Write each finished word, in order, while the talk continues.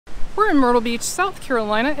We're in Myrtle Beach, South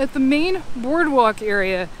Carolina at the main Boardwalk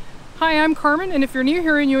area. Hi, I'm Carmen, and if you're new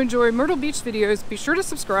here and you enjoy Myrtle Beach videos, be sure to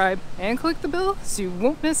subscribe and click the bell so you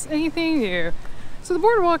won't miss anything new. So the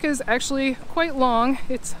Boardwalk is actually quite long.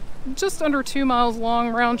 It's just under 2 miles long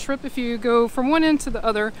round trip if you go from one end to the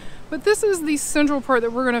other. But this is the central part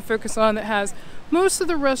that we're going to focus on that has most of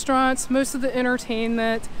the restaurants, most of the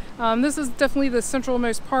entertainment. This is definitely the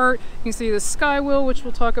centralmost part. You can see the Skywheel, which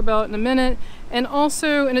we'll talk about in a minute, and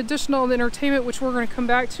also in addition to all the entertainment, which we're going to come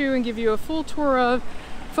back to and give you a full tour of.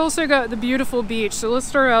 We've also got the beautiful beach, so let's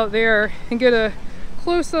start out there and get a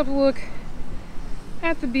close-up look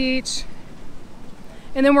at the beach.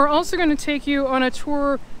 And then we're also going to take you on a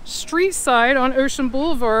tour street side on Ocean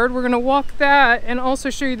Boulevard. We're going to walk that and also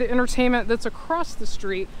show you the entertainment that's across the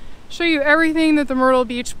street. Show you everything that the Myrtle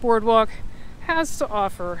Beach Boardwalk has to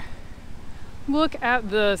offer. Look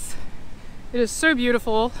at this. It is so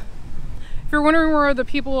beautiful. If you're wondering where the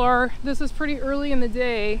people are, this is pretty early in the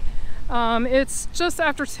day. It's just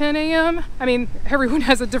after 10 a.m. I mean, everyone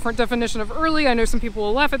has a different definition of early. I know some people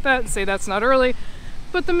will laugh at that and say that's not early,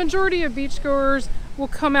 but the majority of beachgoers will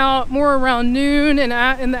come out more around noon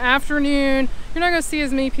and in the afternoon. You're not going to see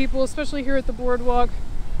as many people, especially here at the Boardwalk,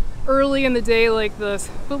 early in the day like this.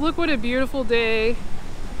 But look what a beautiful day.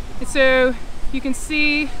 And so you can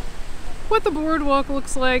see what the Boardwalk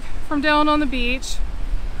looks like from down on the beach.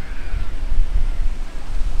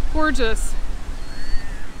 Gorgeous.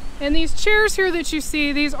 And these chairs here that you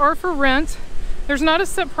see, these are for rent. There's not a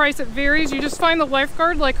set price, it varies. You just find the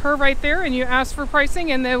lifeguard like her right there and you ask for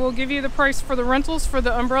pricing and they will give you the price for the rentals for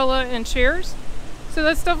the umbrella and chairs. So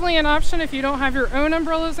that's definitely an option if you don't have your own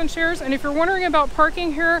umbrellas and chairs. And if you're wondering about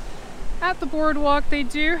parking here at the Boardwalk, they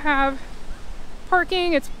do have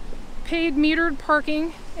parking. It's paid metered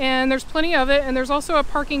parking and there's plenty of it. And there's also a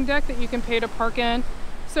parking deck that you can pay to park in.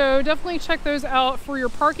 So definitely check those out for your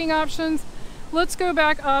parking options. Let's go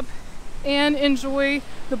back up and enjoy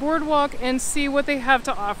the Boardwalk and see what they have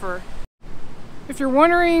to offer. If you're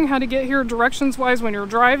wondering how to get here directions wise when you're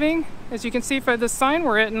driving, as you can see by this sign,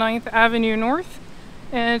 we're at 9th Avenue North,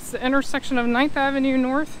 and it's the intersection of 9th Avenue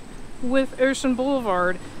North with Ocean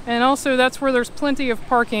Boulevard, and also that's where there's plenty of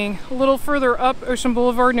parking. A little further up Ocean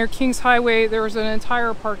Boulevard near Kings Highway, there's an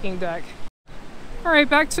entire parking deck. Alright,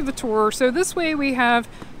 back to the tour. So this way we have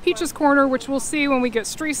Peach's Corner, which we'll see when we get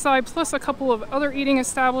street side, plus a couple of other eating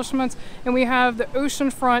establishments, and we have the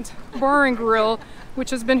Oceanfront Bar and Grill, which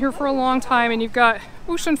has been here for a long time, and you've got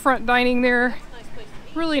oceanfront dining there.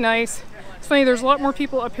 Really nice. It's funny, there's a lot more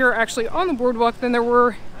people up here actually on the Boardwalk than there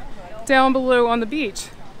were down below on the beach.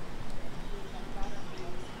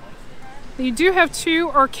 You do have 2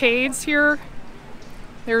 arcades here.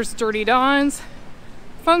 There's Dirty Don's.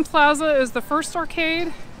 Fun Plaza is the first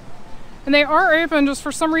arcade. And they are open, just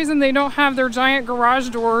for some reason they don't have their giant garage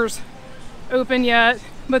doors open yet,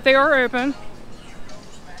 but they are open.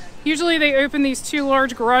 Usually they open these 2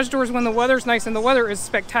 large garage doors when the weather's nice, and the weather is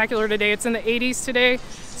spectacular today. It's in the 80s today,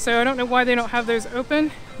 so I don't know why they don't have those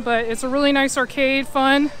open, but it's a really nice arcade,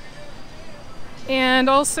 fun. And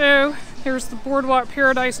also, here's the Boardwalk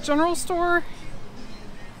Paradise General Store.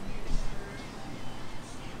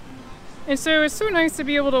 And so it's so nice to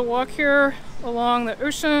be able to walk here along the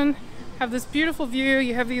ocean. Have this beautiful view.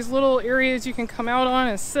 You have these little areas you can come out on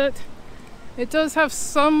and sit. It does have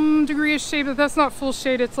some degree of shade, but that's not full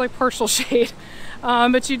shade, it's like partial shade.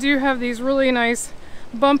 But you do have these really nice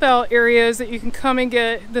bump out areas that you can come and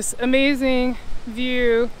get this amazing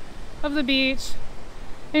view of the beach.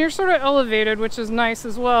 And you're sort of elevated, which is nice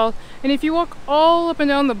as well. And if you walk all up and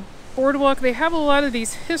down the Boardwalk, they have a lot of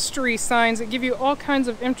these history signs that give you all kinds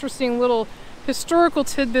of interesting little historical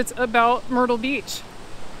tidbits about Myrtle Beach.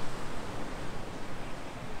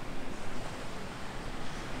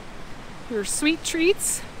 Your sweet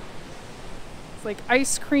treats. It's like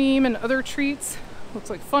ice cream and other treats. Looks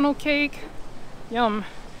like funnel cake. Yum.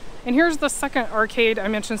 And here's the second arcade I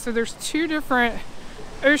mentioned. So there's 2 different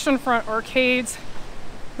oceanfront arcades.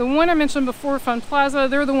 The one I mentioned before, Fun Plaza,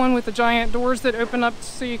 they're the one with the giant doors that open up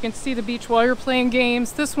so you can see the beach while you're playing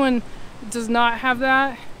games. This one does not have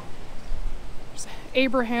that. There's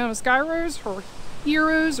Abraham's Gyros or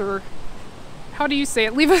Eros, or how do you say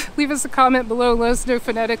it? Leave us a comment below, let us know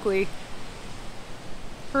phonetically.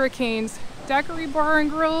 Hurricane's Daiquiri Bar and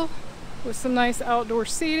Grill with some nice outdoor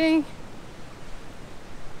seating.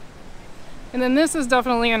 And then this is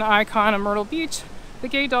definitely an icon of Myrtle Beach, the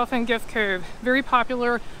Gay Dolphin Gift Cove. Very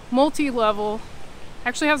popular, multi-level,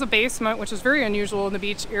 actually has a basement, which is very unusual in the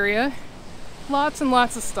beach area. Lots and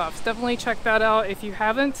lots of stuff. Definitely check that out if you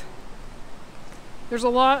haven't. There's a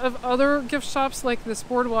lot of other gift shops like this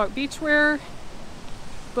Boardwalk Beachwear.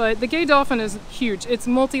 But the Gay Dolphin is huge. It's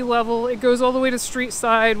multi-level. It goes all the way to street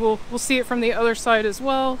side. We'll see it from the other side as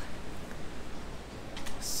well.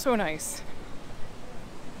 So nice.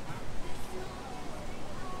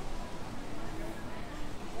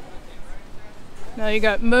 Now you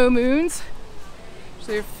got Mo Moons. So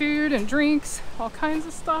they have food and drinks, all kinds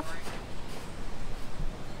of stuff.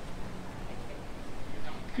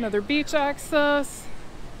 Another beach access.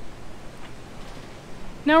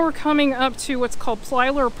 Now we're coming up to what's called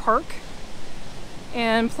Plyler Park.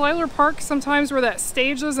 And Plyler Park, sometimes where that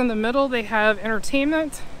stage is in the middle, they have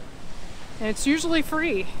entertainment. And it's usually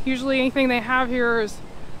free. Usually anything they have here is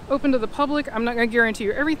open to the public. I'm not going to guarantee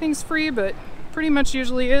you everything's free, but pretty much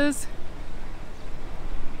usually is.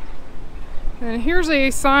 And here's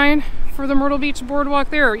a sign for the Myrtle Beach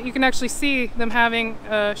Boardwalk there. You can actually see them having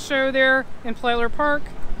a show there in Plyler Park.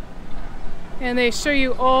 And they show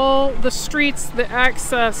you all the streets that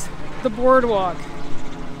access the boardwalk.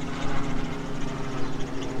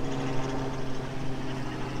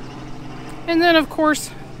 And then of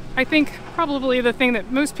course, I think probably the thing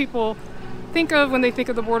that most people think of when they think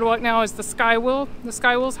of the boardwalk now is the Skywheel. The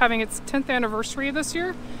Skywheel's having its 10th anniversary this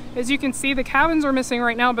year. As you can see, the cabins are missing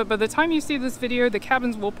right now, but by the time you see this video, the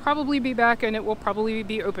cabins will probably be back and it will probably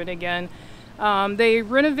be open again. They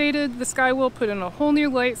renovated the Skywheel, put in a whole new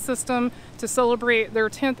light system to celebrate their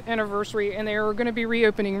 10th anniversary, and they are going to be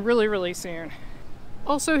reopening really, really soon.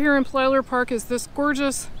 Also here in Plyler Park is this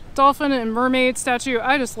gorgeous dolphin and mermaid statue.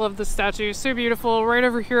 I just love this statue, so beautiful, right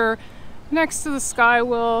over here next to the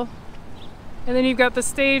Skywheel. And then you've got the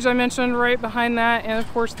stage I mentioned right behind that, and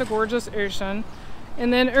of course the gorgeous ocean.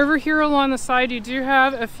 And then over here along the side you do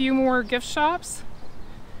have a few more gift shops.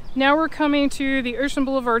 Now we're coming to the Ocean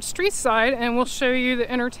Boulevard street side, and we'll show you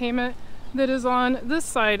the entertainment that is on this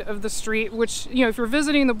side of the street, which, you know, if you're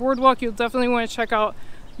visiting the boardwalk, you'll definitely want to check out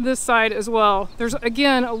this side as well. There's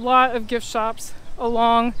again a lot of gift shops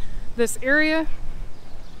along this area.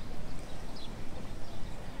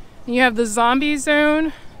 And you have the zombie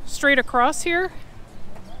zone straight across here.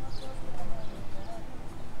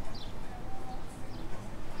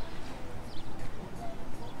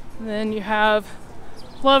 And then you have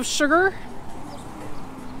Love Sugar.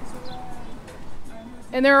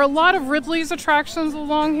 And there are a lot of Ripley's attractions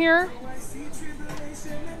along here.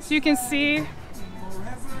 So you can see, we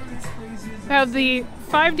have the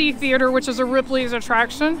 5D Theater, which is a Ripley's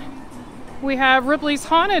attraction. We have Ripley's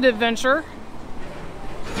Haunted Adventure.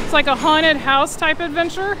 It's like a haunted house type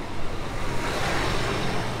adventure.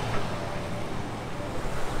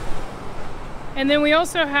 And then we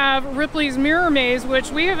also have Ripley's Mirror Maze, which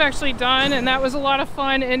we have actually done, and that was a lot of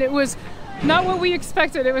fun, and it was not what we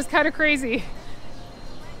expected. It was kind of crazy.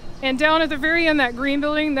 And down at the very end, that green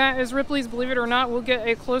building, that is Ripley's Believe It or Not. We'll get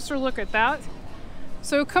a closer look at that.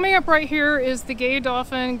 So coming up right here is the Gay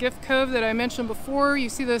Dolphin gift cove that I mentioned before. You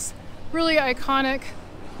see this really iconic,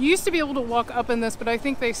 you used to be able to walk up in this, but I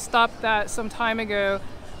think they stopped that some time ago.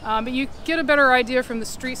 But you get a better idea from the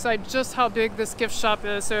street side just how big this gift shop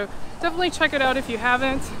is. So definitely check it out if you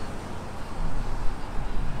haven't.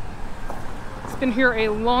 It's been here a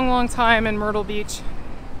long, long time in Myrtle Beach.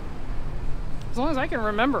 As long as I can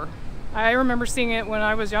remember. I remember seeing it when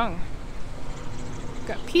I was young.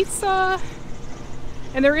 Got pizza.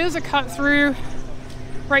 And there is a cut through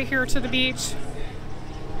right here to the beach.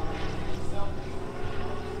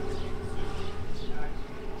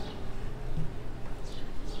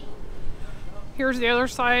 Here's the other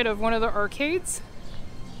side of one of the arcades.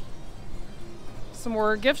 Some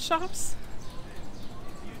more gift shops.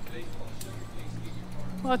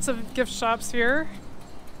 Lots of gift shops here.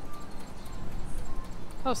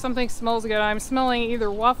 Oh, something smells good. I'm smelling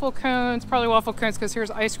either waffle cones, probably waffle cones because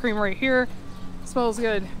here's ice cream right here. Smells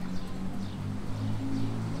good.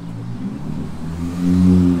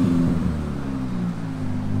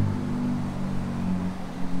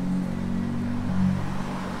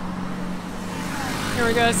 Here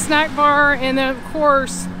we go, snack bar, and then of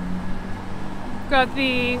course got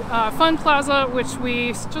the Fun Plaza, which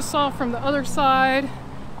we just saw from the other side.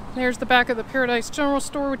 There's the back of the Paradise General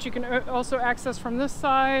Store, which you can also access from this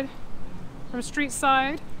side, from street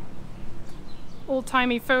side.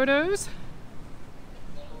 Old-timey photos.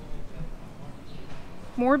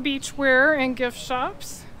 More beachwear and gift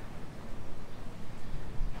shops.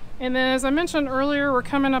 And then, as I mentioned earlier, we're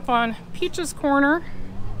coming up on Peach's Corner.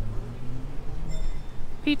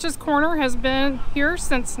 Peach's Corner has been here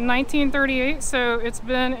since 1938, so it's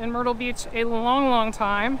been in Myrtle Beach a long, long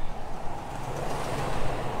time.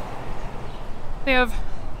 They have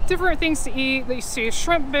different things to eat. They see a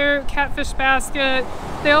shrimp boat, catfish basket.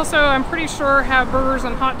 They also, I'm pretty sure, have burgers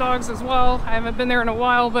and hot dogs as well. I haven't been there in a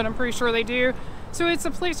while, but I'm pretty sure they do. So it's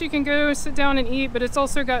a place you can go sit down and eat, but it's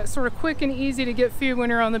also got sort of quick and easy to get food when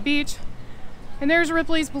you're on the beach. And there's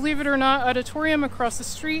Ripley's Believe It or Not auditorium across the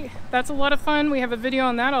street. That's a lot of fun. We have a video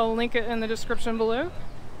on that. I'll link it in the description below.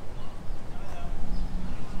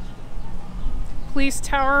 Police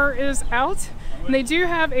Tower is out. And they do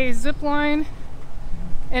have a zip line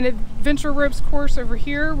and adventure ropes course over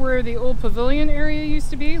here where the old pavilion area used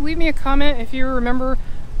to be. Leave me a comment if you remember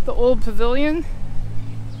the old pavilion.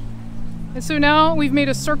 And so now we've made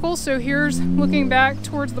a circle. So here's looking back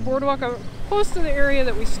towards the boardwalk, close to the area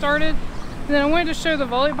that we started. And then I wanted to show the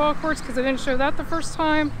volleyball courts because I didn't show that the first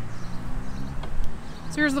time.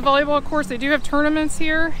 So here's the volleyball course. They do have tournaments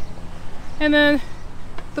here. And then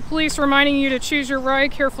the police reminding you to choose your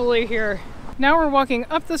ride carefully here. Now we're walking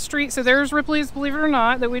up the street. So there's Ripley's Believe It or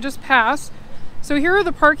Not that we just passed. So here are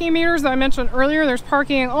the parking meters that I mentioned earlier. There's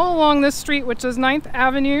parking all along this street, which is 9th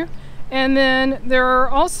Avenue. And then there are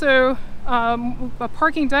also a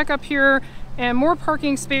parking deck up here and more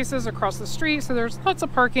parking spaces across the street. So there's lots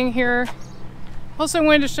of parking here. Also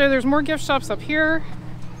wanted to show there's more gift shops up here.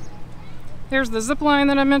 There's the zip line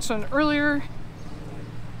that I mentioned earlier.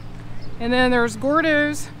 And then there's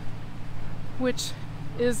Gordo's, which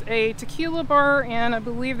is a tequila bar, and I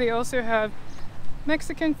believe they also have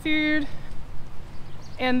Mexican food.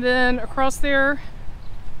 And then across there,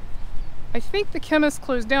 I think the chemist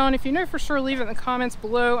closed down. If you know for sure, leave it in the comments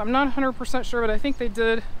below. I'm not 100% sure, but I think they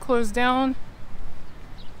did close down.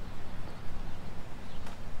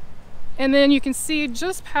 And then you can see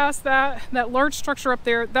just past that large structure up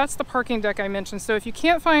there, that's the parking deck I mentioned. So if you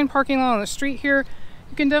can't find parking lot on the street here,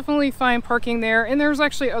 you can definitely find parking there. And there's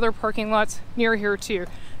actually other parking lots near here too.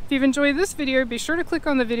 If you've enjoyed this video, be sure to click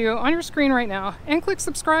on the video on your screen right now and click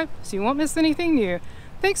subscribe so you won't miss anything new.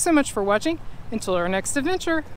 Thanks so much for watching. Until our next adventure.